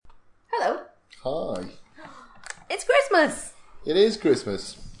Hi. It's Christmas! It is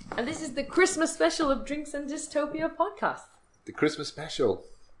Christmas. And this is the Christmas special of Drinks and Dystopia podcast. The Christmas special.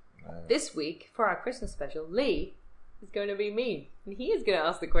 This week, for our Christmas special, Lee is going to be me. And he is going to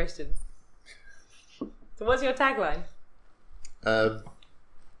ask the questions. So what's your tagline? Oh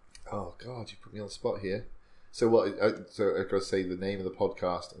God, you put me on the spot here. So what? So I've got to say the name of the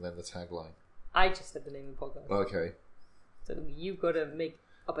podcast and then the tagline. I just said the name of the podcast. Okay. So you've got to make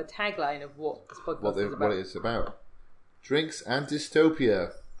up a tagline of what this podcast is about. What it's about. Drinks and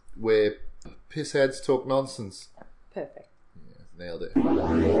Dystopia, where pissheads talk nonsense. Perfect. Yeah, nailed it.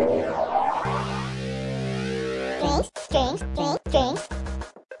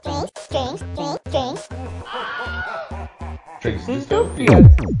 Drinks and Dystopia.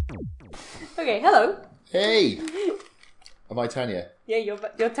 Okay, hello. Hey! Am I Tanya? Yeah,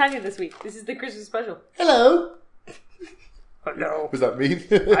 you're Tanya this week. This is the Christmas special. Hello! Hello. What does that mean?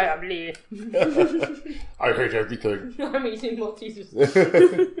 I am Lee. I hate everything. I'm eating Maltesers.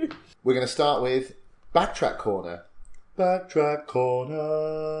 We're going to start with Backtrack Corner. Backtrack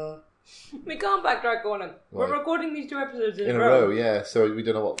Corner. We can't backtrack on them. We're Right. recording these two episodes in In a row, yeah. So we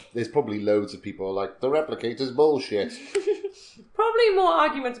don't know what... There's probably loads of people like, the replicator's bullshit. Probably more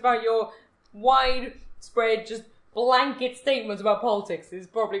arguments about your widespread, just blanket statements about politics is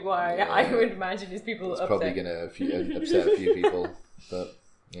probably why I would imagine is people It's upset. probably going to upset a few people. But,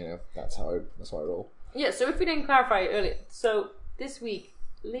 you know, that's how I roll. Yeah, so if we didn't clarify earlier, so this week,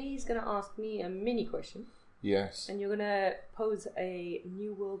 Lee's going to ask me a mini question, Yes. and you're going to pose a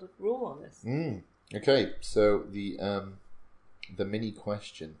New World rule on this. Okay, so the mini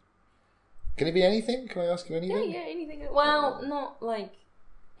question. Can it be anything? Can I ask you anything? Yeah, anything. Well, not like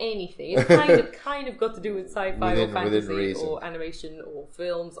anything. It's kind of got to do with sci-fi Within or fantasy reason. or animation or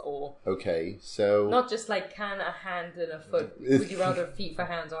films or Okay, so... not just like can a hand and a foot. Would you rather feet for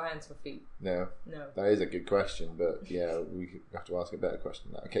hands or hands for feet? No. No. That is a good question, but yeah, we have to ask a better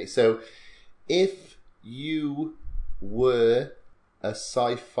question than that. Okay, so if you were a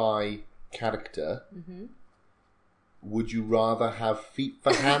sci-fi character, would you rather have feet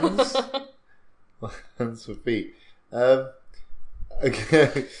for hands or hands for feet?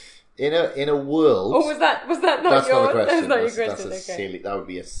 Okay, in a world. Oh, was that not That's your? not a question. That's not your That's question. a Okay. silly. That would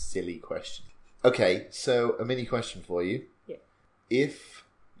be a silly question. Okay, so a mini question for you. Yeah. If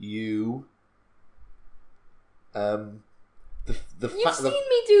you, You've seen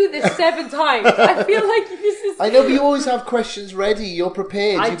me do this 7 times. I feel like this is. I know, but you always have questions ready. You're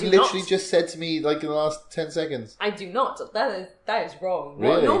prepared. I You've do literally not. just said to me like in the last 10 seconds. I do not. That is wrong.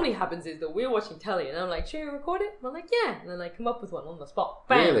 Really? What normally happens is that we're watching telly and I'm like, should we record it? And I'm like, yeah. And then I come up with one on the spot.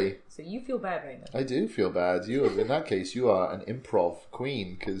 Bam. Really? So you feel bad right now. I do feel bad. In that case, you are an improv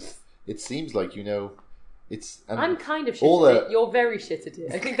queen because it seems like you know. I'm kind of shit all at the- it. You're very shit at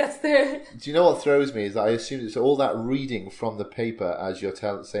it. I think that's the... Do you know what throws me is I assume it's all that reading from the paper as you're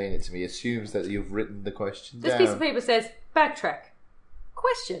saying it to me assumes that you've written the question This down. piece of paper says, backtrack.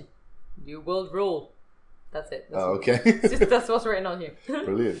 Question. New World Rule. That's it. That's Oh, all. okay. That's what's written on here.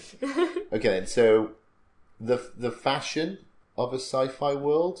 Brilliant. Okay, then, so the fashion of a sci-fi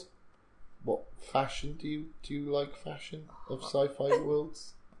world. What fashion do you like? Fashion of sci-fi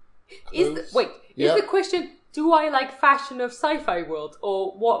worlds? Is Yeah. the question, do I like fashion of sci-fi world,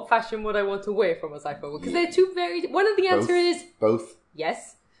 or what fashion would I want to wear from a sci-fi world? Because they're two very... One of the Both? answer is Both.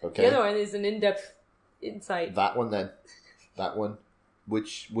 yes. Okay. The other one is an in-depth insight. That one then. That one.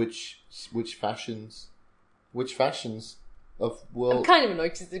 Which fashions? Which fashions of I'm world? kind of annoyed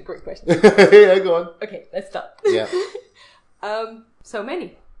because it's a great question. Yeah, go on. Okay, let's start. Yeah. So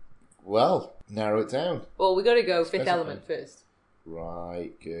many. Well, narrow it down. Well, we got to go Fifth Specify. Element first.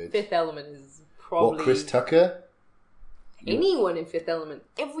 Right. Good. Fifth Element is probably... What, Chris Tucker? Anyone in Fifth Element.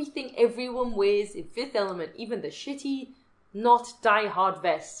 Everything everyone wears in Fifth Element, even the shitty, not die-hard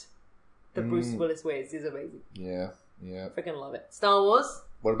vest that Bruce Willis wears is amazing. Yeah. Freaking love it. Star Wars,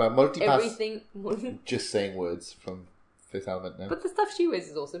 What about multipass? everything. Just saying words from Fifth Element now. But the stuff she wears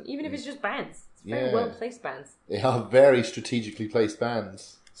is awesome, even if it's just bands. It's very Yeah. well-placed bands. They are very strategically placed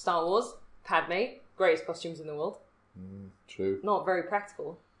bands. Star Wars, Padme, greatest costumes in the world. True. Not very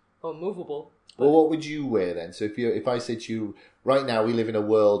practical or movable. Well, what would you wear then? So if I said to you, right now we live in a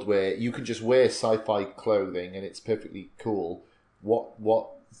world where you can just wear sci-fi clothing and it's perfectly cool.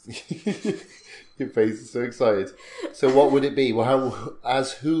 What? Your face is so excited. So what would it be? Well,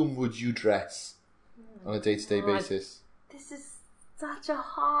 as whom would you dress on a day-to-day basis? This is such a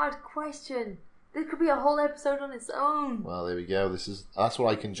hard question. There could be a whole episode on its own. Well, there we go. That's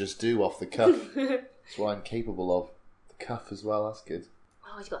what I can just do off the cuff. That's what I'm capable of. The cuff as well. That's good.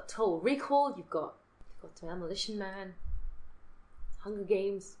 Oh, you've got Total Recall. You've got Demolition Man. Hunger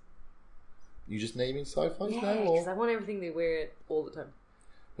Games. You just naming sci-fis Yeah, now? because Or? I want everything they wear all the time.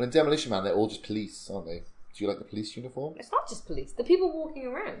 Well, in Demolition Man, they're all just police, aren't they? Do you like the police uniform? It's not just police. The people walking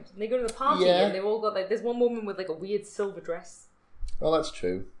around. They go to the party Yeah. and they've all got like. There's one woman with like a weird silver dress. Oh, that's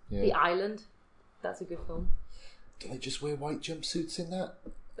true. The Yeah. Island. That's a good film. Do they just wear white jumpsuits in that?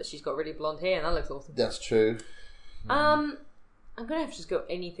 But she's got really blonde hair and that looks awesome. That's true. I'm gonna have to just go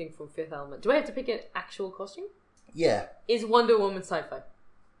anything from Fifth Element. Do I have to pick an actual costume? Yeah. Is Wonder Woman sci-fi?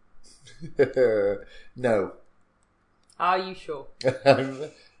 No. Are you sure?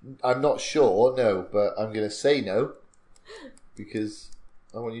 I'm not sure, no, but I'm going to say no because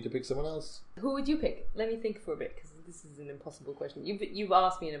I want you to pick someone else. Who would you pick? Let me think for a bit because this is an impossible question. You've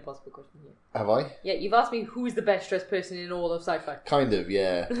asked me an impossible question here. Have I? Yeah, you've asked me who is the best dressed person in all of sci-fi. Kind of,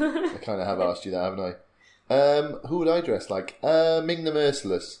 yeah. I kind of have asked you that, haven't I? Who would I dress like? Ming the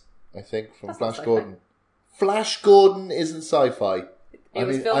Merciless, I think, from That's not Flash sci-fi. Gordon. Flash Gordon isn't sci-fi. It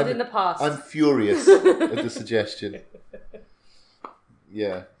was filmed in the past. I'm furious at the suggestion.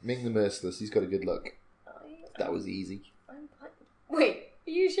 Yeah, Ming the Merciless, he's got a good look. That was easy. Wait,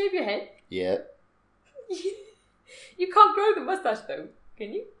 you shave your head? Yeah. You can't grow the mustache though,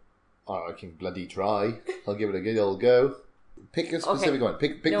 can you? Oh, I can bloody try. I'll give it a good old go. Pick a specific one.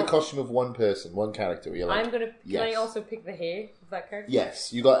 Pick No. the costume of one person, one character. You like. I'm gonna. Can Yes. I also pick the hair of that character?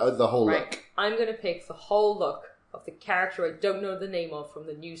 Yes, you got the whole Right. look. I'm gonna pick the whole look of the character I don't know the name of from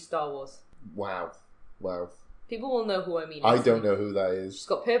the new Star Wars. Wow. People will know who I mean. I don't know who that is. She's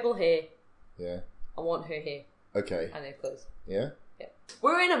got purple hair. Yeah. I want her hair Okay. and her clothes. Yeah? Yeah.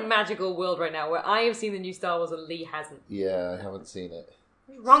 We're in a magical world right now where I have seen the new Star Wars and Lee hasn't. Yeah, I haven't seen it.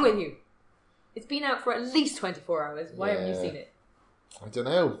 What's wrong with you? It's been out for at least 24 hours. Why haven't you Yeah. seen it? I don't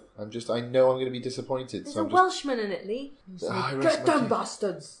know. I know I'm going to be disappointed. There's so a I'm Welshman in it, Lee. I rest Get my them case.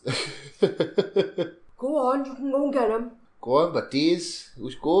 bastards. just... Go on, you can go and get them. Go on, buddies.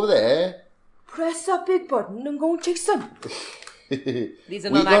 Let's go over there. Press that big button and go and chase them. These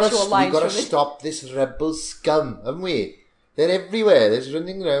are We not actual lines we gotta from it. stop this rebel scum, haven't we? They're everywhere. They're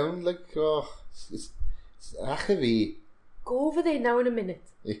running around like, it's Achavi. Go over there now in a minute.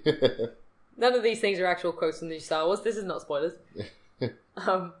 None of these things are actual quotes from the new Star Wars. This is not spoilers.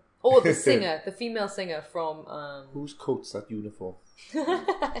 Or the singer, the female singer from... Whose coat's that uniform?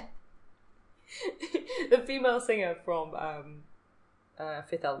 the female singer from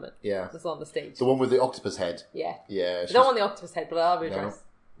Fifth Element. Yeah. That's on the stage. The one with the octopus head. Yeah. Yeah. I she's- don't want the octopus head, but I'll have her No. dress.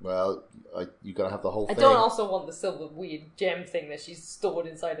 Well, you gotta have the whole I thing. don't also want the silver weird gem thing that she's stored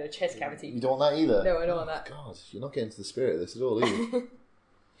inside her chest cavity. You don't want that either? No, I don't want that. God, you're not getting to the spirit of this at all, are you?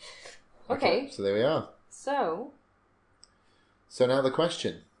 Okay. So there we are. So, So now the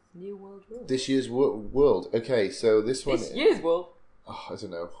question. New World Rule. This year's world. Okay, so this one... This year's world. Oh, I don't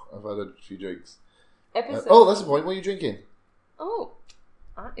know. I've had a few drinks. Episode. Oh, that's the point. What are you drinking? Oh.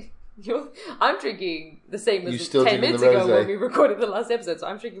 I'm drinking the same You as still 10 drinking minutes the ago rosé? when we recorded the last episode, so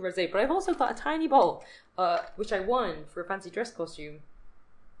I'm drinking rosé. But I've also got a tiny bottle, which I won for a fancy dress costume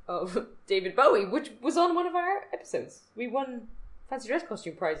of David Bowie, which was on one of our episodes. We won fancy dress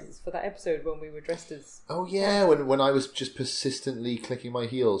costume prizes for that episode when we were dressed as... Oh, yeah, when I was just persistently clicking my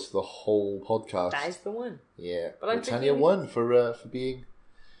heels for the whole podcast. That is the one. Yeah. But I'm Well, Tanya drinking- won for being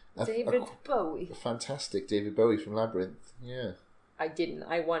David Bowie. a fantastic David Bowie from Labyrinth. Yeah. I didn't.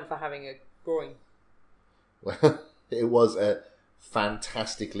 I won for having a groin. Well, it was a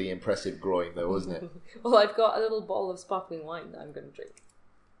fantastically impressive groin, though, wasn't it? Well, I've got a little bottle of sparkling wine that I'm going to drink.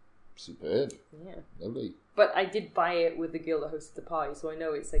 Superb. Yeah. Lovely. But I did buy it with the girl that hosted the party, so I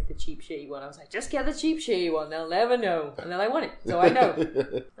know it's like the cheap shitty one. I was like, just get the cheap shitty one, they'll never know. And then I won it, so I know.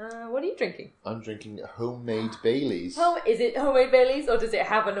 What are you drinking? I'm drinking homemade Baileys. Is it homemade Baileys, or does it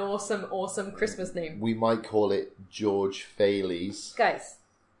have an awesome Christmas name? We might call it George Faileys. Guys,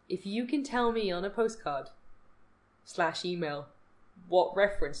 if you can tell me on a postcard / email what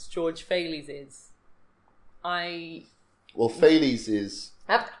reference George Faileys is, Well, Faileys is...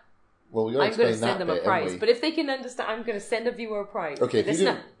 Well, we got to I'm explain going to send that them a bit, prize. haven't we? But if they can understand, I'm going to send a viewer a prize. Okay, if you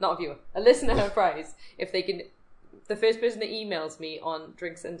listener, do- not a viewer, a listener a prize. If they can, the first person that emails me on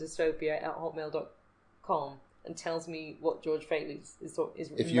drinksanddystopia@hotmail.com and tells me what George Faileys is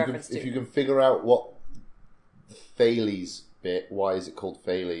If in you reference can, to. if you can figure out what the Faileys bit, why is it called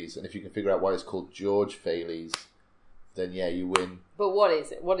Faileys, and if you can figure out why it's called George Faileys, then yeah, you win. But what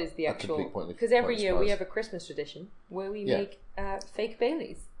is it? What is the A actual? complete pointless- Because every pointless year we prize. have a Christmas tradition where we Yeah. make fake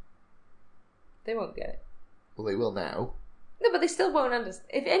Baileys. They won't get it. Well, they will now. No, but they still won't understand.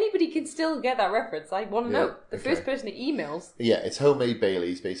 If anybody can still get that reference, I want to Yeah, know. The okay. first person that emails. Yeah, it's homemade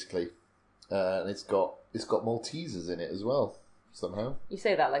Baileys basically, and it's got Maltesers in it as well somehow. You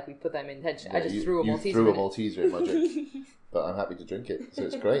say that like we put them in intention. I Yeah, just you, threw a you Malteser threw in a it. Malteser in my drink. but I'm happy to drink it. So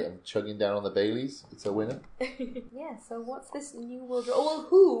it's great. I'm chugging down on the Baileys. It's a winner. Yeah, so what's this new world rule? Oh, well,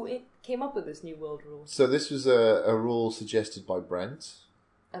 who came up with this new world rule? So this was a rule suggested by Brent,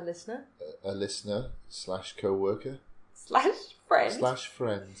 A listener? a listener / co-worker / friend? /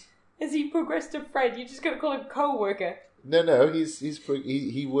 friend. As he progressed to friend, you're just going to call him co-worker. No,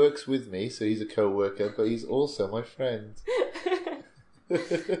 he works with me, so he's a co-worker, but he's also my friend.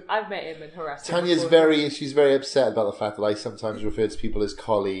 I've met him and harassed him. Tanya's she's very upset about the fact that I sometimes refer to people as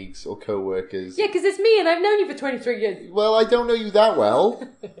colleagues or co-workers. Yeah, because it's me and I've known you for 23 years. Well, I don't know you that well.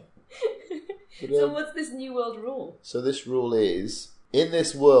 So what's this new world rule? So this rule is, in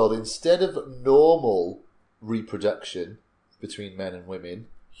this world, instead of normal reproduction between men and women,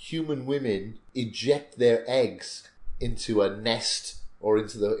 human women eject their eggs into a nest or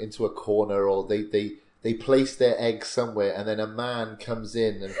into a corner, or they place their eggs somewhere, and then a man comes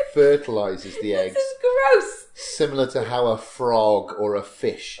in and fertilizes the eggs. This is gross. Similar to how a frog or a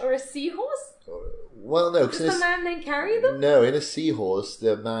fish. Or a seahorse? Well, no. Does the man then carry them? No, in a seahorse,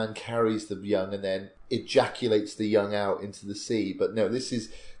 the man carries the young and then ejaculates the young out into the sea. But no, this is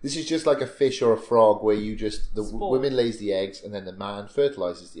just like a fish or a frog, where women lays the eggs and then the man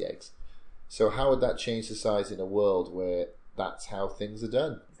fertilizes the eggs. So how would that change society in a world where that's how things are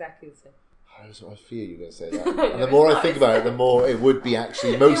done? Exactly the same. I fear you're going to say that. And the more I think about it, the more it would be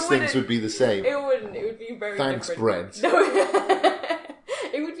actually. Most things would be the same. It wouldn't. It would be very Thanks, different. Brent. No,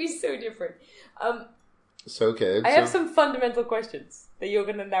 it would be so different. So, okay. I have some fundamental questions that you're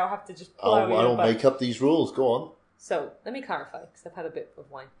going to now have to just plow in. I don't make up these rules. Go on. So, let me clarify, because I've had a bit of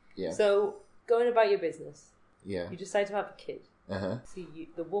wine. Yeah. So, going about your business. Yeah. You decide to have a kid. Uh-huh. So,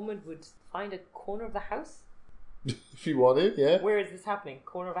 the woman would find a corner of the house. If you want it, yeah. Where is this happening?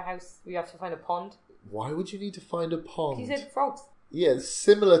 Corner of a house? We have to find a pond? Why would you need to find a pond? You said frogs. Yeah, it's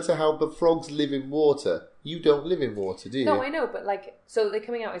similar to how the frogs live in water. You don't live in water, do you? No, I know, but so they're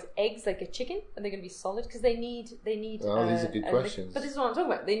coming out as eggs, like a chicken? Are they going to be solid? Because they need. Oh, these are good questions. But this is what I'm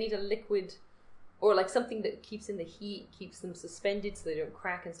talking about. They need a liquid, or like something that keeps in the heat, keeps them suspended so they don't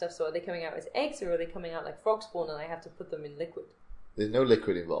crack and stuff. So are they coming out as eggs, or are they coming out like frog spawn and I have to put them in liquid? There's no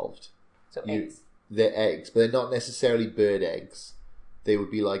liquid involved. So eggs. They're eggs, but they're not necessarily bird eggs. It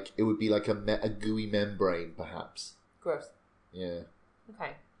would be like a gooey membrane, perhaps. Gross. Yeah.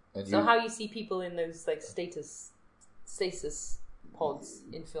 Okay. And so how you see people in those like stasis pods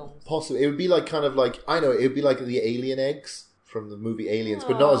in films? Possibly, it would be like it would be like the alien eggs from the movie Aliens,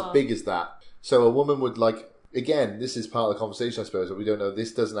 but not as big as that. So a woman would again, this is part of the conversation, I suppose, but we don't know.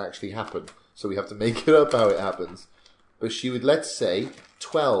 This doesn't actually happen, so we have to make it up how it happens. But she would, let's say,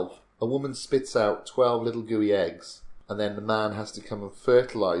 12. A woman spits out 12 little gooey eggs, and then the man has to come and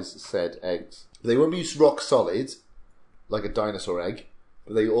fertilise said eggs. They won't be rock solid, like a dinosaur egg,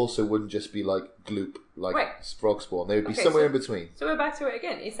 but they also wouldn't just be like gloop, like frog spawn. They would be somewhere in between. So we're back to it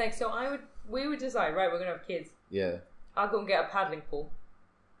again. It's like, we would decide, right, we're going to have kids. Yeah. I'll go and get a paddling pool.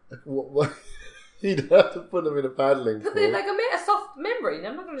 What? You'd have to put them in a paddling pool. But they're like a soft membrane.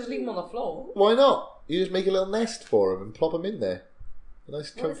 I'm not going to just leave them on the floor. Why not? You just make a little nest for them and plop them in there. A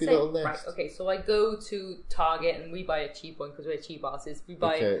nice comfy little nest. Right, okay, so I go to Target and we buy a cheap one because we're cheap asses. We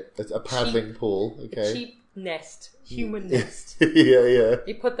buy a paddling pool. Okay. A cheap nest. Human nest. Yeah.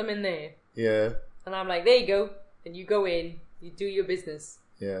 You put them in there. Yeah. And I'm like, there you go. And you go in, you do your business.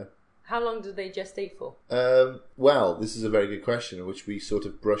 Yeah. How long do they gestate for? Well, this is a very good question, which we sort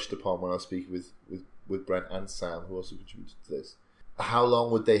of brushed upon when I was speaking with Brent and Sam, who also contributed to this. How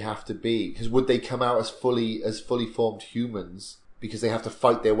long would they have to be? Because would they come out as fully formed humans? Because they have to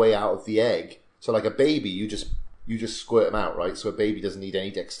fight their way out of the egg. So like a baby, you just squirt them out, right? So a baby doesn't need any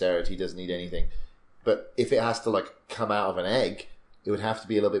dexterity, doesn't need anything. But if it has to come out of an egg, it would have to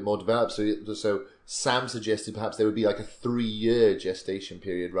be a little bit more developed. So Sam suggested perhaps there would be like a 3-year gestation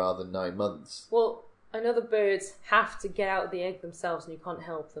period rather than 9 months. Well, I know the birds have to get out of the egg themselves, and you can't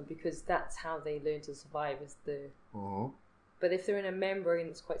help them because that's how they learn to survive. But if they're in a membrane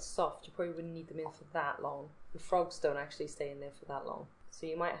that's quite soft, you probably wouldn't need them in for that long. The frogs don't actually stay in there for that long. So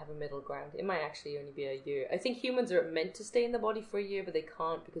you might have a middle ground. It might actually only be a year. I think humans are meant to stay in the body for a year, but they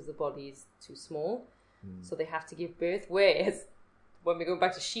can't because the body is too small. So they have to give birth. Whereas when we go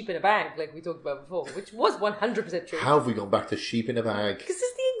back to sheep in a bag, like we talked about before, which was 100% true. How have we gone back to sheep in a bag? Because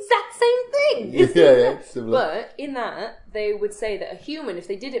it's the exact same thing. Yeah, similar. But in that, they would say that a human, if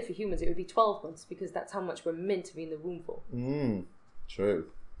they did it for humans, it would be 12 months because that's how much we're meant to be in the womb for. True.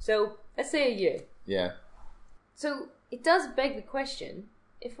 So let's say a year. Yeah. So it does beg the question,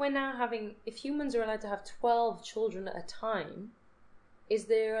 if humans are allowed to have 12 children at a time, is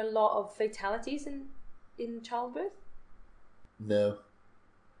there a lot of fatalities in childbirth? No.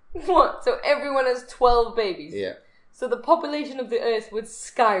 What? So everyone has 12 babies? Yeah. So the population of the Earth would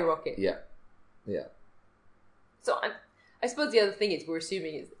skyrocket. Yeah. Yeah. So I suppose the other thing is we're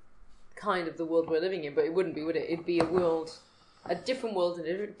assuming it's kind of the world we're living in, but it wouldn't be, would it? It'd be a different world in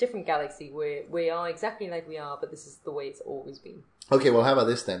a different galaxy where we are exactly like we are, but this is the way it's always been. Okay, well, how about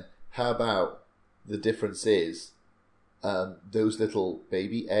this then? How about the difference is those little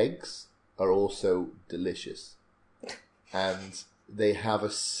baby eggs are also delicious. And they have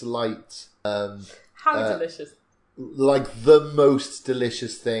a slight... How delicious. Like the most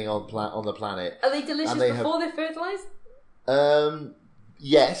delicious thing on the planet. Are they delicious before they're fertilised?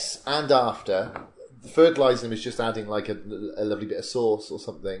 Yes, and after. Fertilising them is just adding like a lovely bit of sauce or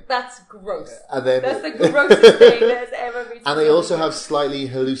something. That's gross. And then, that's the grossest thing that's ever been. And they also have slightly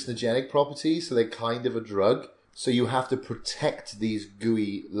hallucinogenic properties, so they're kind of a drug. So you have to protect these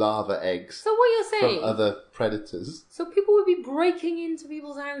gooey larva eggs. So what you're saying? From other predators. So people would be breaking into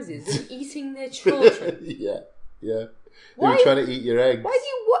people's houses and eating their children. Yeah. Why? They're trying to eat your eggs. Why do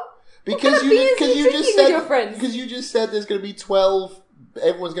you what? Because you just said your friends? Because you just said there's going to be 12.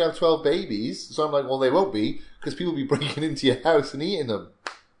 Everyone's going to have 12 babies. So I'm like, well, they won't be because people will be breaking into your house and eating them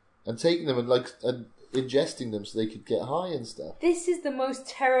and taking them and ingesting them so they could get high and stuff. This is the most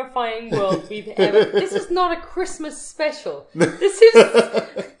terrifying world we've ever. This is not a Christmas special. This is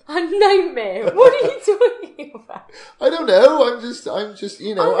a nightmare. What are you talking about? I don't know. I'm just I'm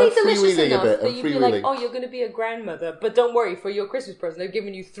freewheeling a bit. That you'd be like, oh, you're going to be a grandmother, but don't worry. For your Christmas present, they've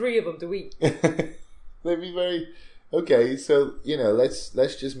given you 3 of them to eat. They'd be very. Okay, so,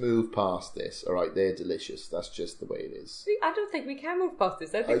 let's just move past this. All right, they're delicious. That's just the way it is. See, I don't think we can move past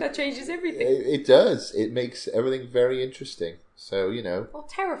this. I think that changes everything. It does. It makes everything very interesting. So, Or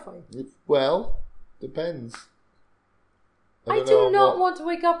terrifying. Well, depends. I do not want to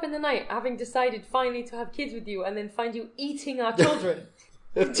wake up in the night having decided finally to have kids with you and then find you eating our children.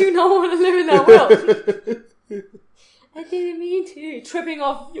 I do not want to live in that world. I didn't mean to. Tripping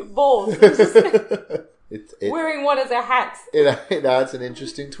off your balls. Wearing one as a hat. It adds an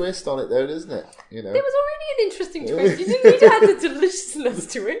interesting twist on it, though, doesn't it? There was already an interesting twist. You didn't need to add the deliciousness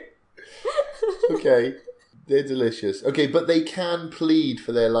to it. Okay, they're delicious. Okay, but they can plead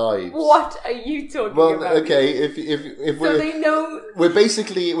for their lives. What are you talking about? Well, okay, if so they know we're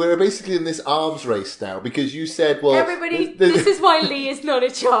basically in this arms race now because you said, well, everybody, this is why Lee is not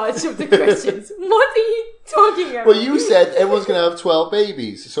in charge of the questions. What are you talking about? Well, you said everyone's going to have 12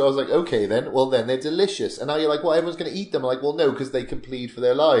 babies, so I was like, okay, then they're delicious, and now you're like, well, everyone's going to eat them. I'm like, well, no, because they can plead for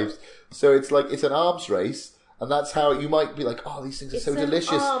their lives. So it's like it's an arms race, and that's how you might be like, oh, these things are so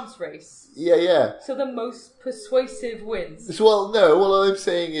delicious. It's an arms race. Yeah. So the most persuasive wins. Well, no. What I'm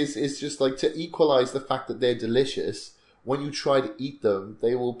saying is just like to equalise the fact that they're delicious. When you try to eat them,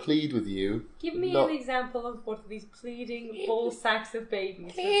 they will plead with you. Give me an example of what these pleading ball sacks of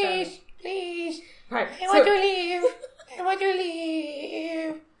babies. Please. Right. I want to leave. I want to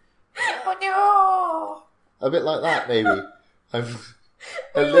leave. Oh no. A bit like that, maybe. We might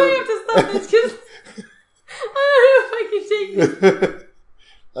have to stop this because I don't know if I can take this.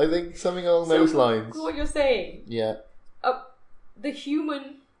 I think something along those lines. What you're saying? Yeah. The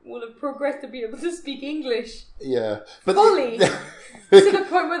human will have progressed to be able to speak English. Yeah, but fully to the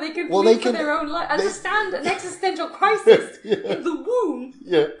point where they can plead for their own life, understand an existential crisis in the womb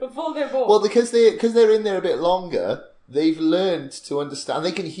before they're born. Well, because they're in there a bit longer, they've learned to understand.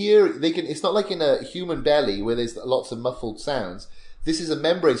 They can hear. It's not like in a human belly where there's lots of muffled sounds. This is a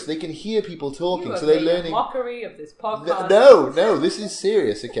membrane, so they can hear people talking. So they're learning. Mockery of this podcast. No, this is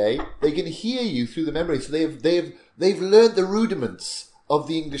serious. Okay, they can hear you through the membrane. So they've learned the rudiments of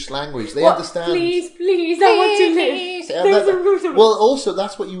the English language. They understand. Please, I want to live. There's a rudiment. Well, also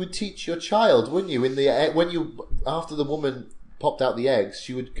that's what you would teach your child, wouldn't you? After the woman popped out the eggs,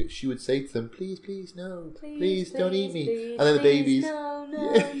 she would say to them, please, no, please don't eat me. Please, and then the babies, no,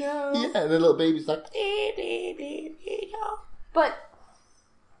 yeah, and the little baby's like, no. But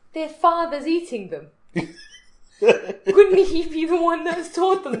their father's eating them. Couldn't he be the one that's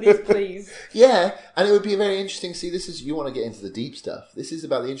taught them these pleas? Yeah, and it would be very interesting. See, you want to get into the deep stuff. This is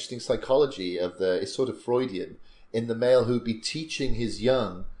about the interesting psychology of it's sort of Freudian in the male who'd be teaching his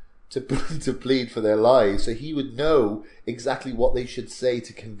young to plead for their lives, so he would know exactly what they should say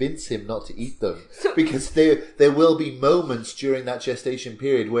to convince him not to eat them. Because there will be moments during that gestation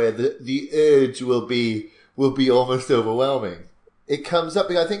period where the urge will be almost overwhelming. It comes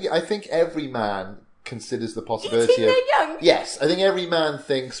up. I think every man considers the possibility eating their young. Yes, I think every man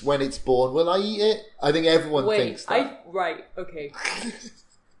thinks when it's born, will I eat it? I think everyone thinks that. Right, okay.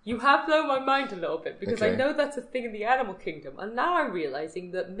 You have blown my mind a little bit because I Okay. know that's a thing in the animal kingdom, and now I'm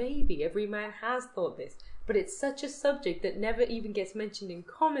realizing that maybe every man has thought this, but it's such a subject that never even gets mentioned in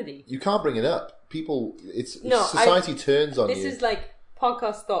comedy. You can't bring it up. People, No, society turns on This you. is like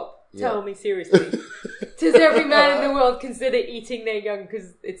podcast stop. Tell Yeah. me seriously. Does every man in the world consider eating their young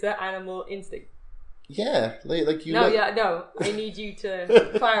because it's an animal instinct? Yeah, like you. No, look- no. I need you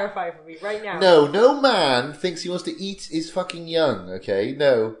to clarify for me right now. No man thinks he wants to eat his fucking young. Okay,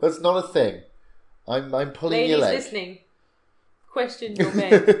 no, that's not a thing. I'm pulling your Ladies leg. listening, question your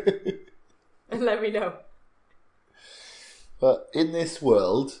men and let me know. But in this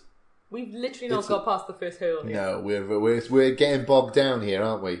world, We've literally not It's got past the first hurdle here. no, we're getting bogged down here,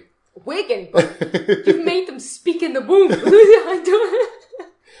 aren't we? We're getting bogged. You've made them speak in the womb. I don't...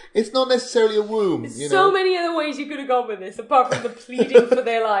 It's not necessarily a womb. There's You so know? many other ways you could have gone with this, apart from the pleading for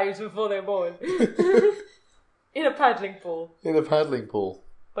their lives before they're born. In a paddling pool In a paddling pool,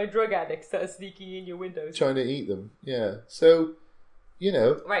 by drug addicts that are sneaking in your windows. trying to eat them. Yeah, so you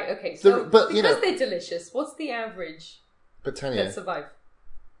know, Right, okay, so but, you because know- they're delicious, what's the average but that Tanya, survive?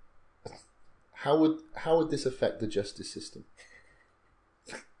 how would this affect the justice system?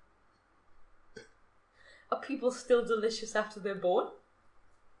 Are people still delicious after they're born?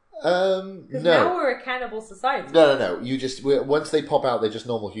 Because now No, we're a cannibal society. no. Once they pop out, they're just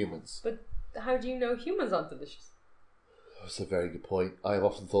normal humans. But how do you know humans aren't delicious? That's a very good point. I've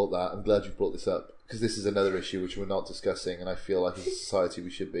often thought that. I'm glad you brought this up because this is another issue which we're not discussing, and I feel like as a society we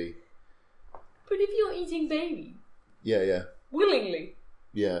should be. But if you're eating baby Yeah, willingly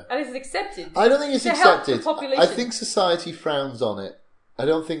yeah. and it's accepted, I don't think it's to help the accepted. population. I think society frowns on it. I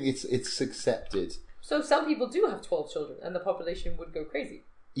don't think it's accepted. So some people do have 12 children and the population would go crazy.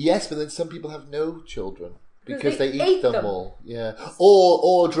 Yes, but then some people have no children because Because they they eat ate them them. all. Yeah,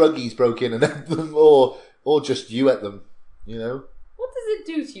 or druggies broke in and ate them, or just you ate them. You know, What does it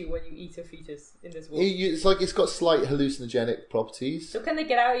do to you when you eat a fetus in this world? it's like it's got slight hallucinogenic properties. So can they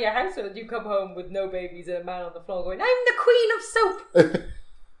get out of your house or do you come home with no babies and a man on the floor going, I'm the queen of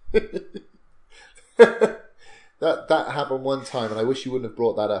soap? That happened one time, and I wish you wouldn't have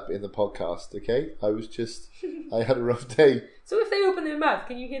brought that up in the podcast. Okay, I had a rough day. So if they open their mouth,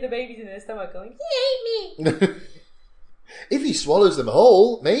 can you hear the babies in their stomach going, he ate me? If he swallows them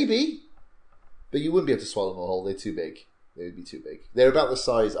whole, maybe, but you wouldn't be able to swallow them whole. They're too big. They would be too big. They're about the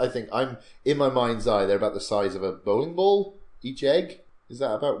size. I think I'm in my mind's eye. They're about the size of a bowling ball. Each egg. Is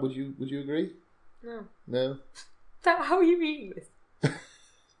that about? Would you agree? No. No. How are you eating this?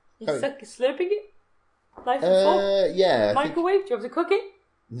 You How- slurping it? Knife and fork? Yeah. I think- Microwave? Do you have to cook it?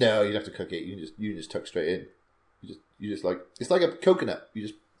 No, you'd have to cook it. You can just tuck straight in. You just like it's like a coconut. You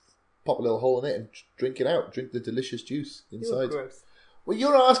just pop a little hole in it and drink it out. Drink the delicious juice You're inside. gross. Well,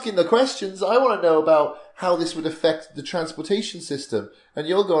 you're asking the questions. I want to know about how this would affect the transportation system, and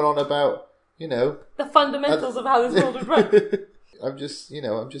you're going on about The fundamentals of how this world would run. I'm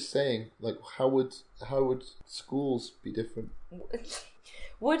just saying, like, how would schools be different?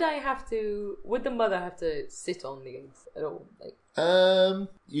 Would the mother have to sit on the eggs at all? Like,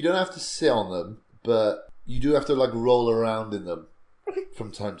 You don't have to sit on them, but you do have to like roll around in them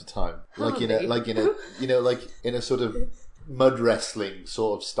from time to time, like in a sort of mud wrestling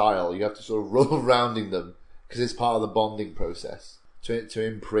sort of style. You have to sort of roll around in them because it's part of the bonding process to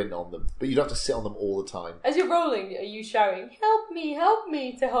imprint on them. But you don't have to sit on them all the time as you're rolling, are you shouting, help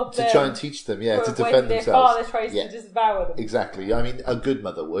me, to help to them? try and teach them, to for defend when their themselves. father tries Yeah. to devour them. Exactly. I mean, a good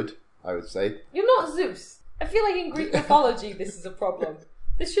mother would, I would say. You're not Zeus. I feel like in Greek mythology this is a problem.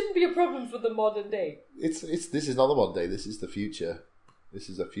 This shouldn't be a problem for the modern day. This is not the one day. This is the future. This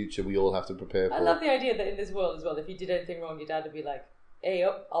is a future we all have to prepare for. I love the idea that in this world as well, if you did anything wrong, your dad would be like, hey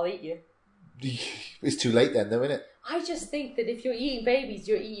up, I'll eat you. It's too late then, though, isn't it? I just think that if you're eating babies,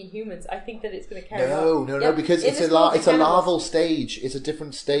 you're eating humans. I think that it's going to carry on. No, Yeah, because in it's this a world, it's the a cannibals- larval stage. It's a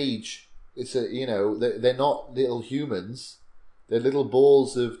different stage. It's they're not little humans. They're little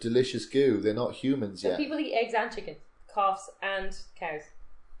balls of delicious goo. They're not humans So yet. people eat eggs and chicken, calves and cows,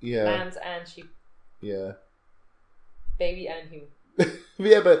 Yeah, lambs and sheep, yeah, baby and human.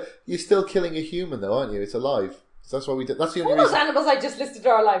 yeah. But you're still killing a human, though, aren't you? It's alive. So that's why we do. That's the All only those reason. animals I just listed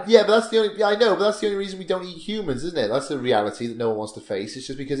are alive. Yeah, but that's the only. Yeah, I know, but that's the only reason we don't eat humans, isn't it? That's the reality that no one wants to face. It's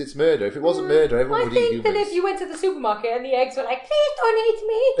just because it's murder. If it wasn't murder, everyone I would eat think humans. that if you went to the supermarket and the eggs were like, please don't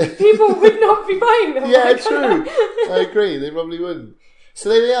eat me, people would not be buying them. Yeah, Like, true. I agree. They probably wouldn't. So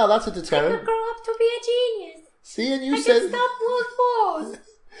there they are. That's a I could deterrent. grow up to be a genius. See, and you I said, could stop World Wars.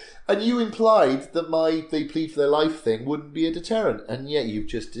 and you implied that my they plead for their life thing wouldn't be a deterrent, and yet you've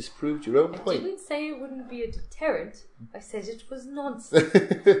just disproved your own I point. didn't say it wouldn't be a deterrent. I said it was nonsense.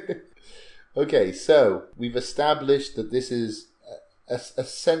 Okay, so we've established that this is a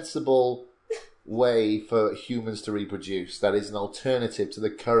sensible way for humans to reproduce that is an alternative to the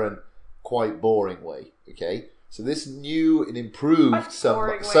current quite boring way. Okay, so this new and improved, Quite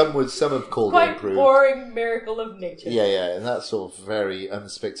boring way. some have called it Quite improved. boring miracle of nature. Yeah, in that sort of very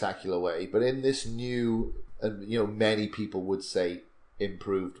unspectacular way. But in this new, and many people would say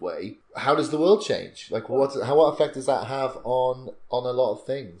improved way, how does the world change? Like, what effect does that have on a lot of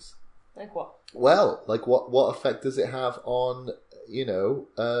things? Like what? Well, like what effect does it have on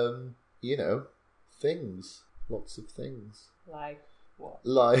things? Lots of things. Like what?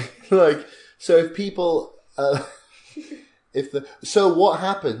 Like so if people so what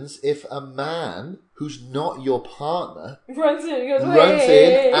happens if a man who's not your partner runs in and goes, runs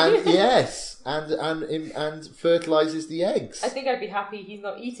 "Hey!" in and fertilizes the eggs? I think I'd be happy he's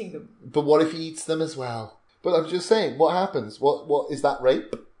not eating them. But what if he eats them as well? But I'm just saying, what happens? What is that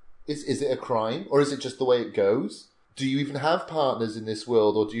rape? Is it a crime, or is it just the way it goes? Do you even have partners in this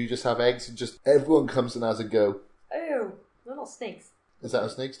world, or do you just have eggs and just everyone comes and has a go? Oh, they're not snakes. Is that how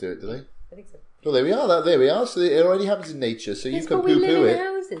snakes do it? Do they? I think so. Well, there we are. There we are. So it already happens in nature. So you Yes, can but we poo-poo live in it.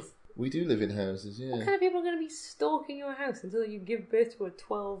 houses. We do live in houses. What Yeah. kind of people are going to be stalking your house until you give birth to a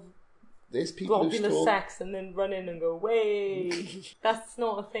 12 There's people who globular stalk. sacs and then run in and go, "Way!" That's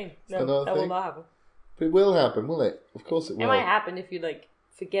not a thing. No, not a that will thing? not happen. But it will happen, will it? Of course it will. It might happen if you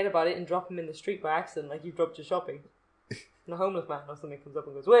forget about it and drop him in the street by accident, like you dropped your shopping. And a homeless man or something comes up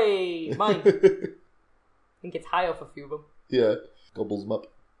and goes, "Way, mine!" and gets high off a few of them. Yeah. Gobbles them up.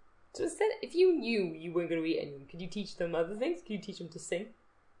 So instead, if you knew you weren't going to eat anyone, could you teach them other things? Could you teach them to sing?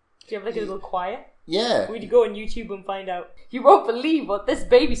 Do you have a little choir? Yeah. Would you go on YouTube and find out? You won't believe what this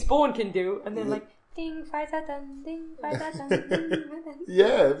baby spawn can do, and then ding, ding, ding, ding.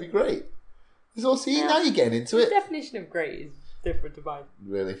 Yeah, it'd be great. See, now you're getting into The it. definition of great is different to mine.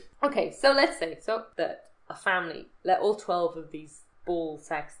 Really? Okay, so let's say that a family let all 12 of these ball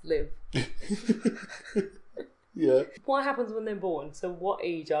sacks live. Yeah. What happens when they're born? So what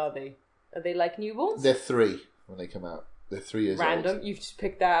age are they? Are they like newborns? They're 3 when they come out. They're 3 years Random. old. You've just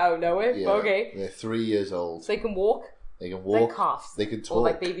picked that out of nowhere. Yeah. Okay. They're 3 years old. So they can walk. They can walk. Like calves. They can talk. Or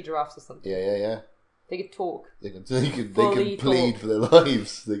like baby giraffes or something. Yeah. They can talk. They can Fully plead talk. for their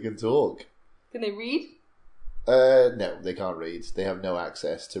lives. They can talk. Can they read? No, they can't read. They have no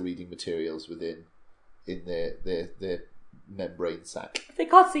access to reading materials in their membrane sac. If they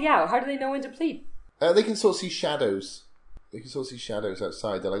can't see out, how do they know when to plead? They can sort of see shadows. They can sort of see shadows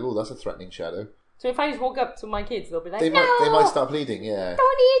outside. They're like, oh, that's a threatening shadow. So if I just walk up to my kids, they'll be like, They "No! might start bleeding. Yeah.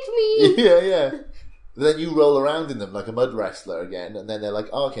 Don't eat me!" Yeah. Then you roll around in them like a mud wrestler again, and then they're like,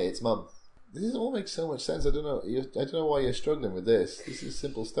 oh, okay, it's mum. This all makes so much sense. I don't know. I don't know why you're struggling with this. This is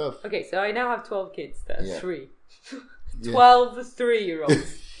simple stuff. Okay, so I now have 12 kids that are Yeah. 3. Yeah. 12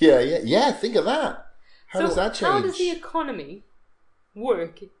 3-year-olds. Yeah. Think of that. How does that change? How does the economy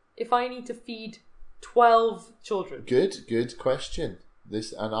work if I need to feed 12 children? Good question.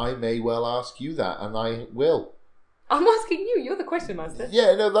 And I may well ask you that, and I will. I'm asking you. You're the question master.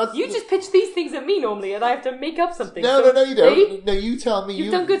 Yeah, no, that's You just pitch these things at me normally, and I have to make up something. No, So, you don't. see? No, you tell me.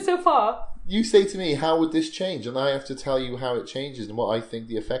 You've done good so far. You say to me, how would this change? And I have to tell you how it changes and what I think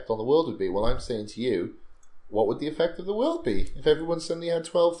the effect on the world would be. Well, I'm saying to you, what would the effect of the world be if everyone suddenly had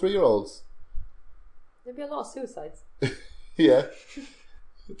 12 3-year-olds? There'd be a lot of suicides. Yeah.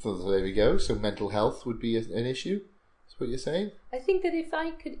 So there we go. So mental health would be an issue? That's what you're saying? I think that if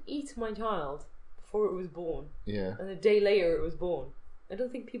I could eat my child before it was born, Yeah. and a day later it was born, I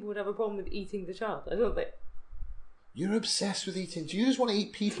don't think people would have a problem with eating the child. I don't think. You're obsessed with eating. Do you just want to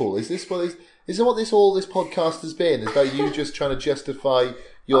eat people? Is this what all this podcast has been? Is about you just trying to justify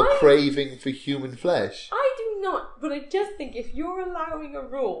your craving for human flesh? I do not, but I just think if you're allowing a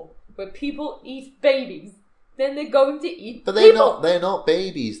rule where people eat babies, then they're going to eat But they're people. they're not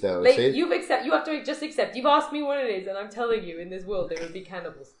babies though. Like, see? you have to just accept. You've asked me what it is, and I'm telling you, in this world, there would be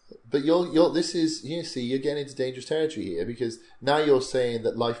cannibals. But you're getting into dangerous territory here, because now you're saying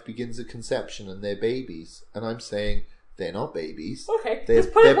that life begins at conception and they're babies, and I'm saying they're not babies. Okay, They're-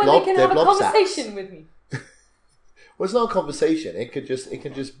 just put it they're when blob- they can they're have a blob sacks. conversation with me. Well, it's not a conversation. It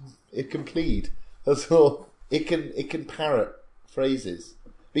can plead. That's all. It can parrot phrases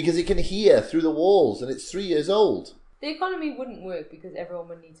because it can hear through the walls, and it's 3 years old. The economy wouldn't work because everyone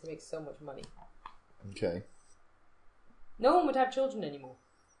would need to make so much money. Okay. No one would have children anymore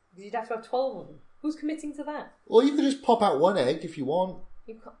because you'd have to have 12 of them. Who's committing to that? Well, you can just pop out one egg if you want.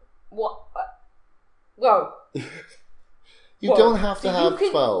 You can't. What? Whoa. You Whoa. don't have to So have you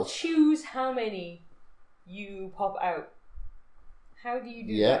can 12. choose how many you pop out. How do you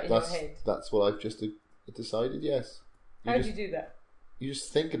do that in your head? That's what I've just decided. Yes. How do you do that? You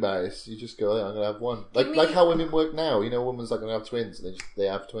just think about it. You just go, I'm going to have one. Give me- Like how women work now. You know, a woman's like going to have twins, and they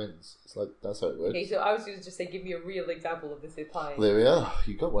have twins. It's like, that's how it works. Okay, so I was going to just say, give me a real example of this applying. There we are.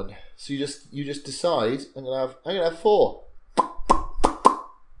 You got one. So you just decide, I'm going to have 4.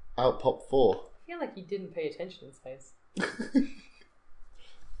 Out pop 4. I feel like you didn't pay attention in science.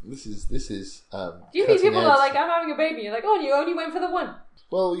 This is Do you mean people are like, I'm having a baby? You're like, oh, you only went for the one.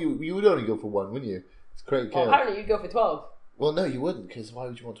 Well, you would only go for one, wouldn't you? It's great. Well, apparently you'd go for 12. Well, no, you wouldn't, because why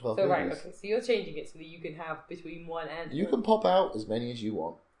would you want 12 So, babies? right, okay, so you're changing it so that you can have between 1 and 12. You can pop out as many as you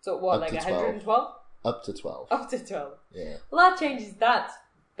want. So what, up like to 112? Up to 12. Up to 12. Yeah. Well, that changes that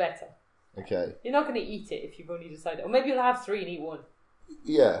better. Okay. You're not going to eat it if you've only decided. Or maybe you'll have 3 and eat 1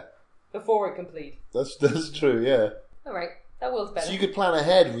 Yeah. before it complete. That's true, yeah. Alright, that works better. So you could plan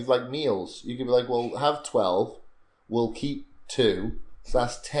ahead with like meals. You could be like, well, have 12, we'll keep 2, so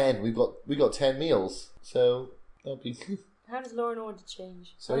that's 10. We got 10 meals. So that'd be How does Law and Order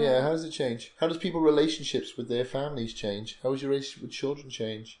change? So yeah, how does it change? How does people's relationships with their families change? How does your relationship with children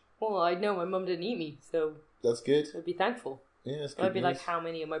change? Well, I know my mum didn't eat me, so That's good. I'd be thankful. Yeah, that's good. I'd be news. like, how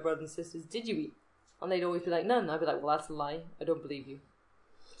many of my brothers and sisters did you eat? And they'd always be like, none. I'd be like, well, that's a lie. I don't believe you.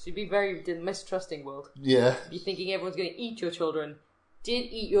 So you'd be very mistrusting world. Yeah. You'd be thinking everyone's going to eat your children, did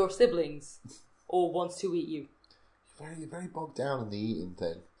eat your siblings, or wants to eat you. You're very bogged down in the eating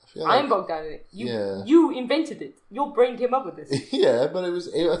thing. I feel I'm bogged down in it. Yeah. You invented it. Your brain came up with this. Yeah, but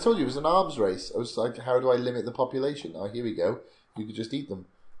I told you, it was an arms race. I was like, how do I limit the population? Oh, here we go. You could just eat them.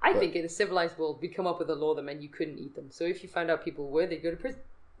 I think in a civilized world, we'd come up with a law that meant you couldn't eat them. So if you found out people were, they'd go to prison.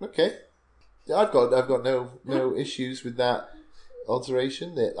 Okay. I've got no issues with that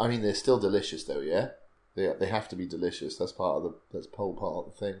alteration. I mean, they're still delicious though, yeah? They have to be delicious. That's whole part of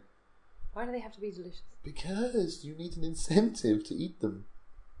the thing. Why do they have to be delicious? Because you need an incentive to eat them.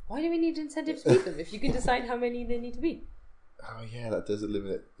 Why do we need incentives to eat them if you can decide how many they need to be? Oh yeah, that does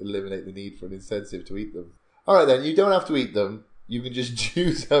eliminate the need for an incentive to eat them. Alright then, you don't have to eat them. You can just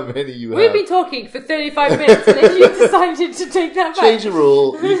choose how many you We've have. been talking for 35 minutes and then you decided to take that back. Change a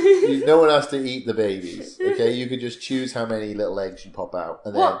rule. No one has to eat the babies. Okay, you can just choose how many little eggs you pop out,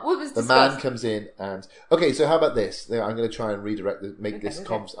 and then What was the discussed? man comes in and okay. So how about this? I'm going to try and redirect, this.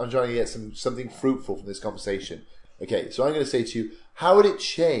 Okay. I'm trying to get something fruitful from this conversation. Okay, so I'm going to say to you, how would it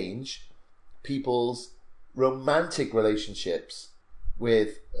change people's romantic relationships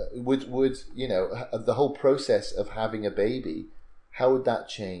with would the whole process of having a baby? How would that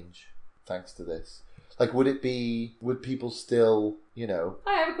change thanks to this? Like, would people still,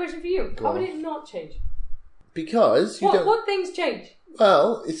 I have a question for you. Go How on. would it not change? because you don't. What things change?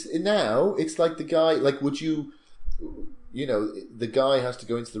 Well, it's like the guy. Like, would you? The guy has to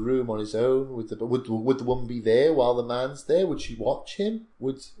go into the room on his own. Would the woman be there while the man's there? Would she watch him?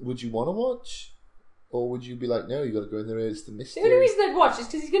 Would you want to watch, or would you be like, no, you got to go in there? It's the The mystery. only reason I'd watch is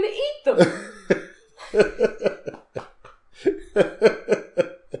because he's going to eat them.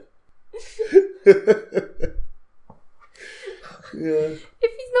 Yeah.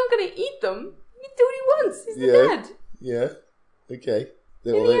 If he's not going to eat them, he can do what he wants. He's the Yeah. dad. Yeah. Okay.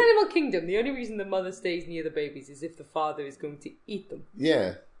 In the animal kingdom, the only reason the mother stays near the babies is if the father is going to eat them.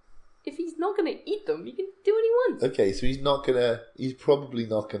 Yeah. If he's not going to eat them, he can do what he wants. Okay, so he's probably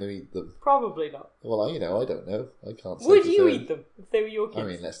not gonna eat them. Probably not. Well, I don't know. I can't say. Would for you certain. eat them if they were your kids? I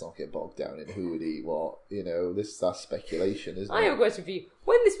mean, let's not get bogged down in who would eat what. That's speculation, isn't I it? have a question for you.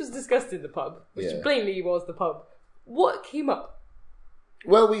 When this was discussed in the pub, which Yeah. plainly was the pub, what came up?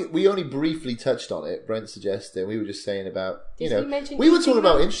 Well, we only briefly touched on it. Brent suggested. We were just saying about Did he mention we were eating talking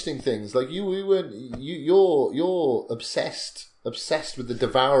about them? interesting things. Like you're obsessed with the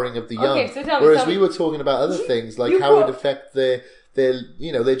devouring of the young. Okay, so tell me, whereas tell we me. were talking about other things like You how it brought- would affect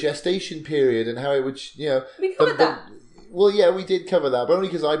their gestation period and how it would We covered that. Well, yeah, we did cover that, but only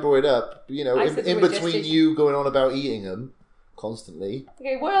because I brought it up. I In, said in the word between gestation. you going on about eating them constantly.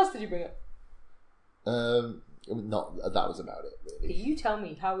 Okay, what else did you bring up? Not that was about it Okay, really. you tell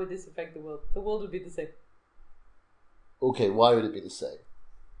me, how would this affect the world? The world would be the same. Okay, why would it be the same?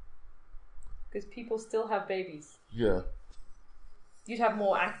 Because people still have babies. Yeah. You'd have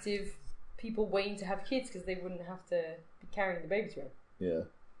more active people waiting to have kids because they wouldn't have to be carrying the babies around. Yeah.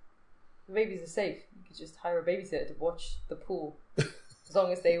 The babies are safe. You could just hire a babysitter to watch the pool. As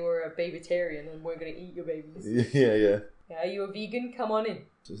long as they were a babytarian and weren't going to eat your babies. Yeah. Yeah, are you a vegan? Come on in.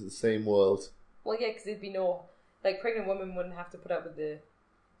 It's the same world. Well, yeah, because there'd be no... Like, pregnant women wouldn't have to put up with the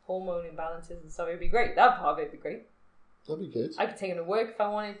hormone imbalances and stuff. It'd be great. That part of it'd be great. That'd be good. I could take them to work if I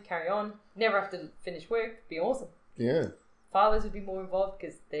wanted, carry on. Never have to finish work. It'd be awesome. Yeah. Fathers would be more involved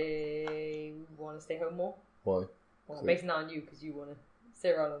because they want to stay home more. Why? Well, it makes it not on you because you want to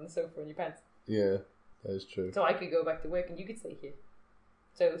sit around on the sofa in your pants. Yeah, that is true. So I could go back to work and you could stay here.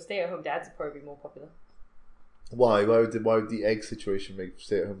 So stay-at-home dads would probably be more popular. Why? Why would the egg situation make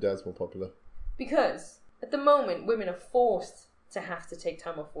stay-at-home dads more popular? Because at the moment, women are forced to have to take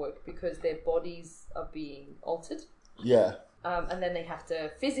time off work because their bodies are being altered. Yeah. And then they have to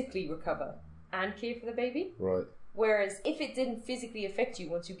physically recover and care for the baby. Right. Whereas if it didn't physically affect you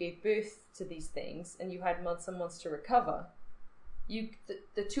once you gave birth to these things and you had months and months to recover,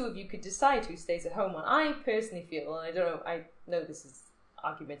 the two of you could decide who stays at home. And I personally feel, and I know this is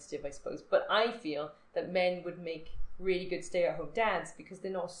argumentative, I suppose, but I feel that men would make really good stay-at-home dads because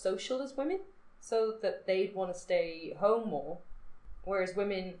they're not as social as women, so that they'd want to stay home more, whereas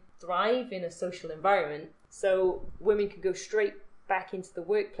women thrive in a social environment, so women can go straight back into the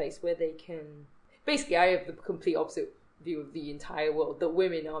workplace where they can... Basically, I have the complete opposite view of the entire world, that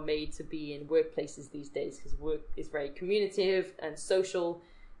women are made to be in workplaces these days because work is very communicative and social,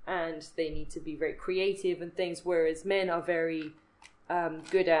 and they need to be very creative and things, whereas men are very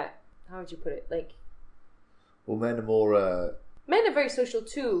good at... How would you put it? Like... Well, men are more... Men are very social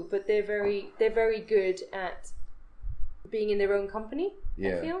too, but they're very good at being in their own company,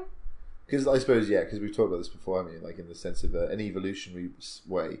 Yeah. I feel. Because I suppose, because we've talked about this before, haven't we? Like in the sense of an evolutionary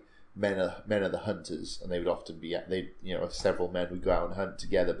way, men are the hunters, and they would often be several men would go out and hunt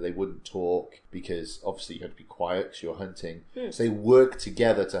together, but they wouldn't talk because obviously you had to be quiet because you're hunting. So they work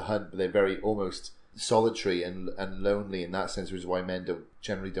together to hunt, but they're very almost solitary and lonely in that sense, which is why men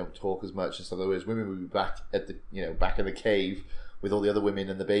generally don't talk as much and stuff. Otherwise, women would be back at the back in the cave with all the other women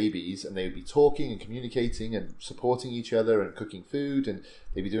and the babies, and they would be talking and communicating and supporting each other and cooking food, and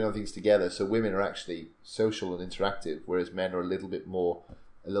they'd be doing other things together. So women are actually social and interactive, whereas men are a little bit more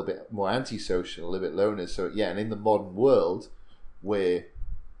antisocial, a little bit loner. So and in the modern world, where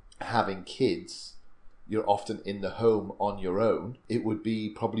having kids, you're often in the home on your own, it would be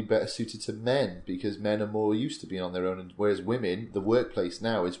probably better suited to men because men are more used to being on their own. And whereas women, the workplace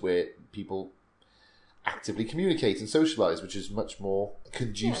now is where people actively communicate and socialise, which is much more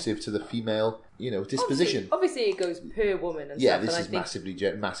conducive to the female, disposition. Obviously it goes per woman and stuff. This and is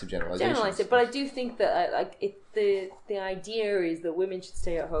massive generalisation. Generalise it, but I do think that the idea is that women should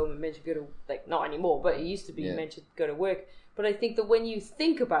stay at home and men should go to, not anymore, but it used to be men should go to work. But I think that when you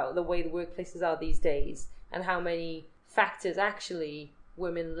think about the way the workplaces are these days and how many factors actually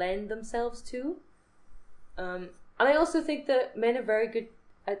women lend themselves to, and I also think that men are very good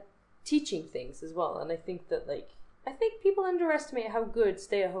at teaching things as well. And I think that I think people underestimate how good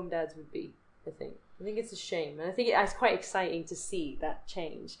stay-at-home dads would be. I think it's a shame, and I think it's quite exciting to see that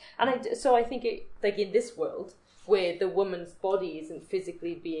change. And I think it in this world where the woman's body isn't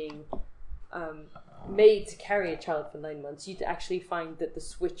physically being made to carry a child for 9 months, you'd actually find that the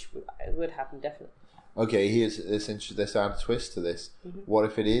switch would happen definitely. Okay, here's this add a twist to this. Mm-hmm. What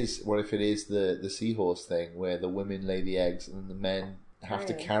if it is the seahorse thing where the women lay the eggs and the men have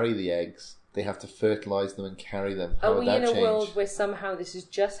to carry the eggs? They have to fertilise them and carry them. How would that change? Are we in a world where somehow this has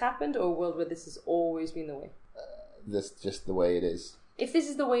just happened, or a world where this has always been the way? That's just the way it is. If this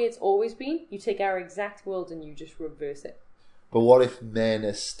is the way it's always been, you take our exact world and you just reverse it. But what if men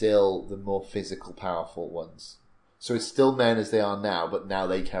are still the more physical, powerful ones? So it's still men as they are now, but now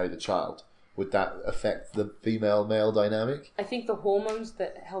they carry the child. Would that affect the female-male dynamic? I think the hormones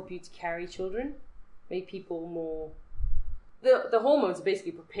that help you to carry children make people more... The hormones are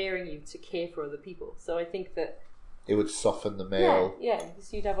basically preparing you to care for other people. So I think that... It would soften the male... Yeah,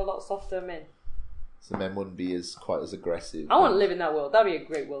 so you'd have a lot softer men. So men wouldn't be quite as aggressive. I want to live in that world. That'd be a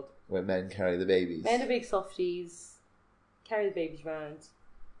great world. Where men carry the babies. Men are big softies. Carry the babies around.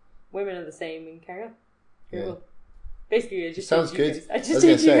 Women are the same and carry on. Very well. Basically, it just sounds good. I just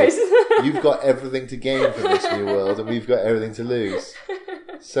changed you guys. You've got everything to gain from this new world, and we've got everything to lose.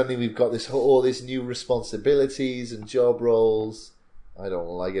 Suddenly, we've got all these new responsibilities and job roles. I don't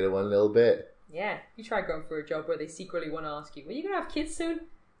like it one little bit. Yeah, you try going for a job where they secretly want to ask you, "Are you going to have kids soon?"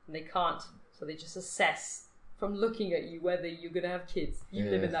 And they can't, so they just assess from looking at you whether you're going to have kids. You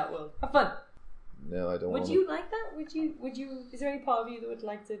live in that world. Have fun. No, I don't. Would you like that? Would you? Is there any part of you that would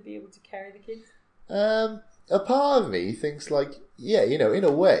like to be able to carry the kids? A part of me thinks in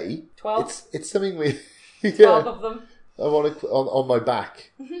a way, 12. It's something we 12 of them. I want to on my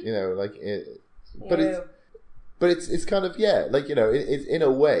back, but it's kind of in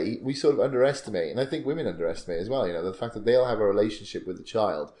a way we sort of underestimate, and I think women underestimate as well. The fact that they'll have a relationship with the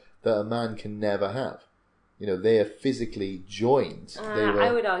child that a man can never have. They are physically joined.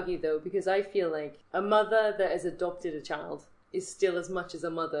 I would argue, though, because I feel like a mother that has adopted a child is still as much as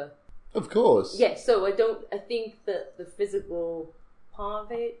a mother. Of course. Yeah, so I think that the physical part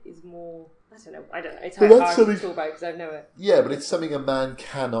of it is more... I don't know. It's hard to talk about because I've never... Yeah, but it's something a man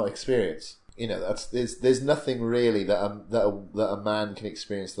cannot experience. You know, there's nothing really that a man can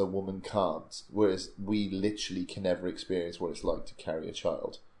experience that a woman can't. Whereas we literally can never experience what it's like to carry a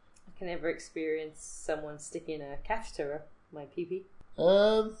child. I can never experience someone sticking a catheter up my pee-pee.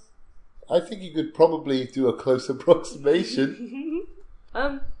 I think you could probably do a close approximation.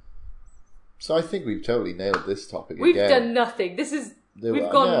 So I think we've totally nailed this topic We've again. done nothing.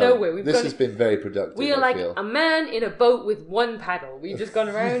 We've gone nowhere. This has been very productive. We are like a man in a boat with one paddle. We've just gone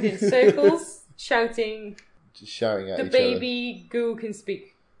around in circles, shouting. Just shouting at the each other. baby goo can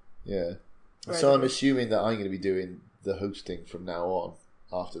speak. Yeah. Right. So I'm assuming that I'm going to be doing the hosting from now on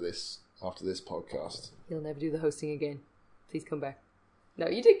after this podcast. You'll never do the hosting again. Please come back. No,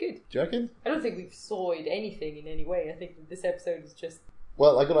 you did good. Do you reckon? I don't think we've soiled anything in any way. I think that this episode is just...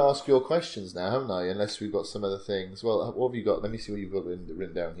 Well, I've got to ask your questions now, haven't I? Unless we've got some other things. Well, what have you got? Let me see what you've got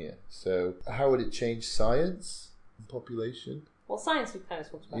written down here. So, how would it change science and population? Well, science we've kind of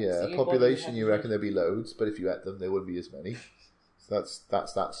talked about. Yeah, so population, you reckon there'd be loads, but if you ate them, there wouldn't be as many. So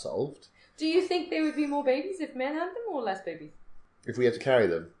that's that solved. Do you think there would be more babies if men had them or less babies? If we had to carry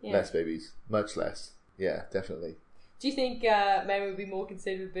them, Yeah. less babies. Much less. Yeah, definitely. Do you think men would be more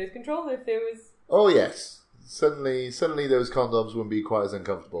concerned with birth control if there was... Oh, yes. Suddenly those condoms wouldn't be quite as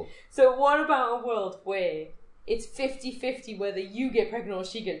uncomfortable. So what about a world where it's 50-50 whether you get pregnant or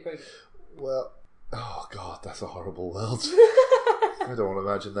she gets pregnant? Well, oh God, that's a horrible world. I don't want to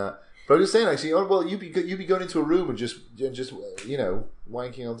imagine that. But I'm just saying, actually, well, you'd be going into a room and just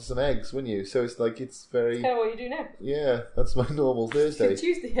wanking onto some eggs, wouldn't you? So it's like it's very... That's kind of what you do now. Yeah, that's my normal Thursday.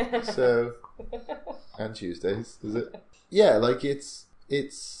 Tuesday. So, and Tuesdays, is it? Yeah, like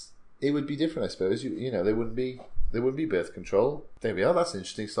it would be different, I suppose. You know, there wouldn't be birth control. There we are. That's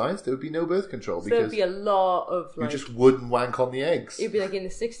interesting science. There would be no birth control So because there'd be a lot of you like... just wouldn't wank on the eggs. It'd be like in the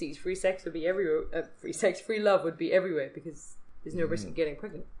 60s, free sex would be everywhere. Free love would be everywhere because there's no risk of getting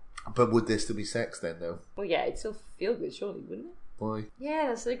pregnant. But would there still be sex then, though? Well, yeah, it'd still feel good, surely, wouldn't it? Why? Yeah,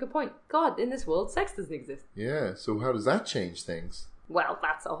 that's a good point. God, in this world, sex doesn't exist. Yeah. So how does that change things? Well,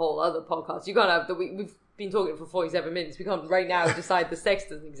 that's a whole other podcast. You can't have we've been talking for 47 minutes. We can't right now decide the sex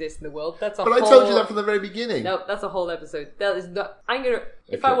doesn't exist in the world. That's a But whole... I told you that from the very beginning. No, that's a whole episode. That is not...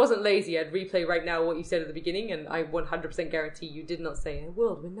 If I Okay. wasn't lazy, I'd replay right now what you said at the beginning, and I 100% guarantee you did not say, in a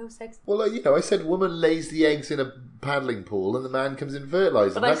world with no sex. Well, I said woman lays the eggs in a paddling pool and the man comes in and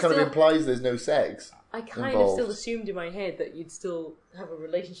fertilises them. But I That kind of still- implies there's no sex. I kind of involved. still assumed in my head that you'd still have a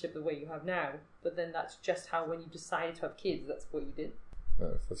relationship the way you have now, but then that's just how when you decided to have kids, that's what you did.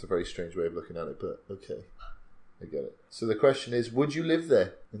 Oh, that's a very strange way of looking at it, but okay. I get it. So the question is, would you live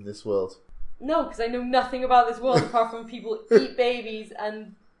there in this world? No, because I know nothing about this world apart from people eat babies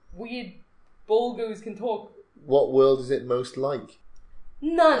and weird bulgoos can talk. What world is it most like?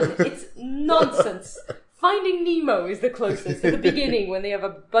 None. It's nonsense. Finding Nemo is the closest. At the beginning, when they have a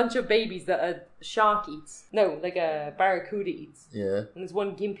bunch of babies that a shark eats. No, like a barracuda eats. Yeah. And there's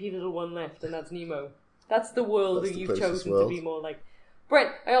one gimpy little one left, and that's Nemo. That's the world That's that the you've closest chosen world. to be more like.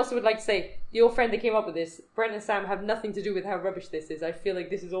 Brent, I also would like to say, your friend that came up with this, Brent and Sam have nothing to do with how rubbish this is. I feel like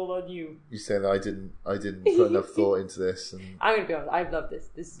this is all on you. You saying that I didn't put enough thought into this. And I'm going to be honest, I've loved this.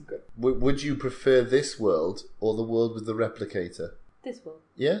 This is good. would you prefer this world or the world with the replicator? This world.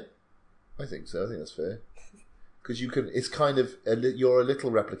 Yeah, I think so. I think that's fair. Because you can, it's kind of you're a little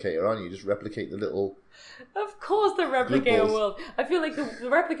replicator, aren't you? Just replicate the little. Of course, the replicator Googles. world. I feel like the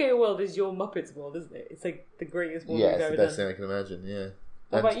replicator world is your Muppets world, isn't it? It's like the greatest world Yeah, we've it's ever the best done. thing I can imagine. Yeah.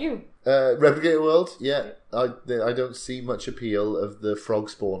 What about you? Replicator world? Yeah, I don't see much appeal of the frog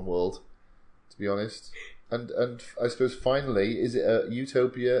spawn world, to be honest. And I suppose finally, is it a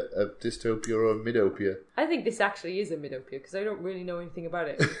utopia, a dystopia, or a midopia? I think this actually is a midopia because I don't really know anything about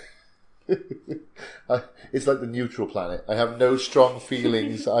it. It's like the neutral planet. I have no strong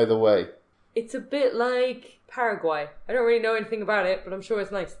feelings either way. It's a bit like Paraguay. I don't really know anything about it, but I'm sure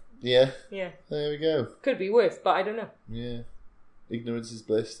it's nice. Yeah, Yeah. there we go. Could be worse, but I don't know. Yeah, ignorance is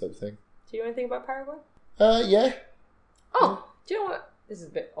bliss type thing. Do you know anything about Paraguay? Yeah. Oh, do you know what? This is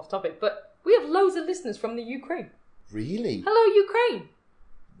a bit off topic, but we have loads of listeners from the Ukraine. Really? Hello, Ukraine!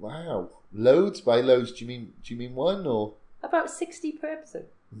 Wow. Loads by loads. Do you mean one or About 60 per episode.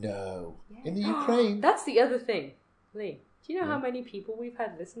 no? In the Ukraine? That's the other thing. Lee, do you know how many people we've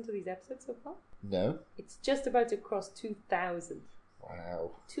had listen to these episodes so far? No. It's just about to cross 2,000.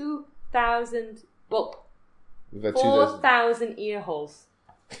 Wow. 2,000. Well, We've had 2,000. 4,000 ear holes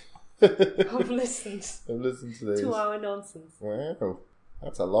of listens I've listened to this. to our nonsense. Wow.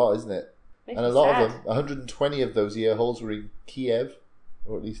 That's a lot, isn't it? Makes And a me lot sad. of them, 120 of those ear holes were in Kiev,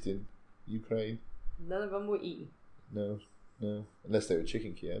 or at least in Ukraine. None of them were eaten. No. Unless they were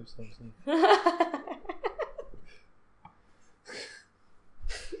chicken Kievs. Obviously.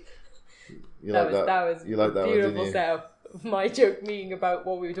 You that like was that? was You like that a one, didn't beautiful you? setup of my joke being about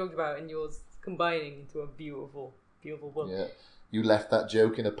what we were talking about and yours combining into a beautiful, beautiful one. Yeah. You left that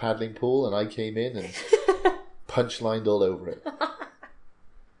joke in a paddling pool, and I came in and punchlined all over it.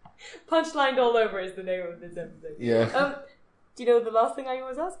 Punchlined all over is the name of this episode. Yeah. Do you know the last thing I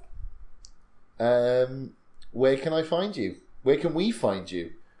always ask? Where can I find you? Where can we find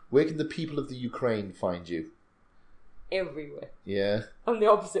you? Where can the people of the Ukraine find you? Everywhere. Yeah. I'm the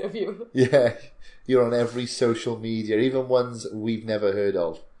opposite of you. Yeah. You're on every social media, even ones we've never heard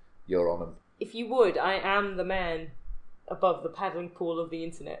of. You're on them. If you would, I am the man above the paddling pool of the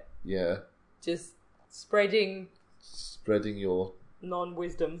internet. Yeah. Just spreading Spreading your...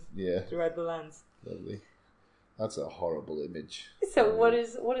 non-wisdom Yeah. throughout the lands. Lovely. That's a horrible image. So what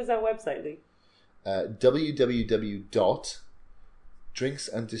is our website, Lee?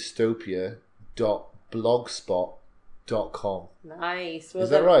 www.drinksandystopia.blogspot.com. Nice. Is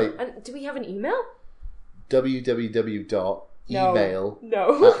that right? And do we have an email? www.email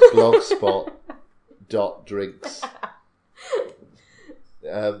No. at blogspot.drinks.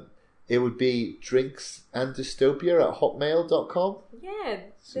 It would be drinksandystopia@hotmail.com. Yeah,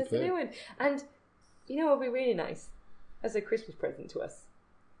 that's Super. a new one. And you know what would be really nice as a Christmas present to us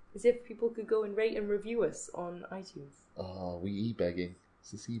is if people could go and rate and review us on iTunes. Oh, we e-begging.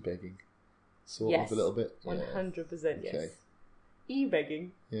 Is this e-begging? Sort Yes. of a little bit? 100% yes. Okay.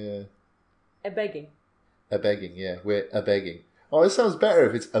 E-begging. Yeah. A begging. A begging, yeah. We're a begging. Oh, it sounds better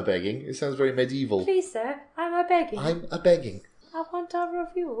if it's a begging. It sounds very medieval. Please, sir, I'm a begging. I'm a begging. I want a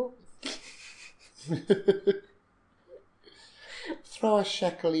review. Throw a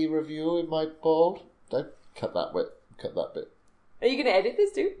shekely review in my bowl. Don't cut that bit. Cut that bit. Are you going to edit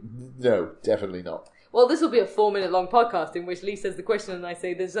this too? No, definitely not. Well, this will be a 4-minute long podcast in which Lee says the question and I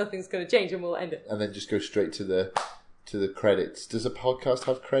say there's nothing's going to change and we'll end it. And then just go straight to the credits. Does a podcast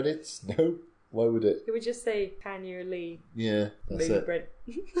have credits? No. Why would it? It would just say Tanya Lee, Yeah, that's Baby it. Brent.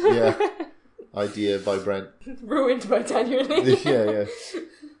 Yeah. Idea by Brent. Ruined by Tanya Lee. Yeah.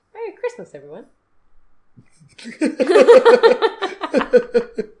 Merry Christmas, everyone.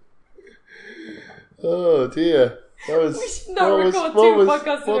 Oh dear. That was. We should not record two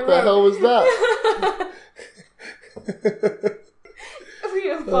podcasts in a What the row. hell was that? We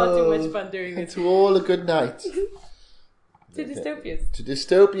have far too much fun doing And this. to all a good night. To dystopias. To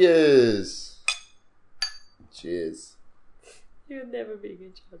dystopias. Cheers. You're never being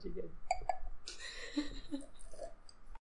in charge again.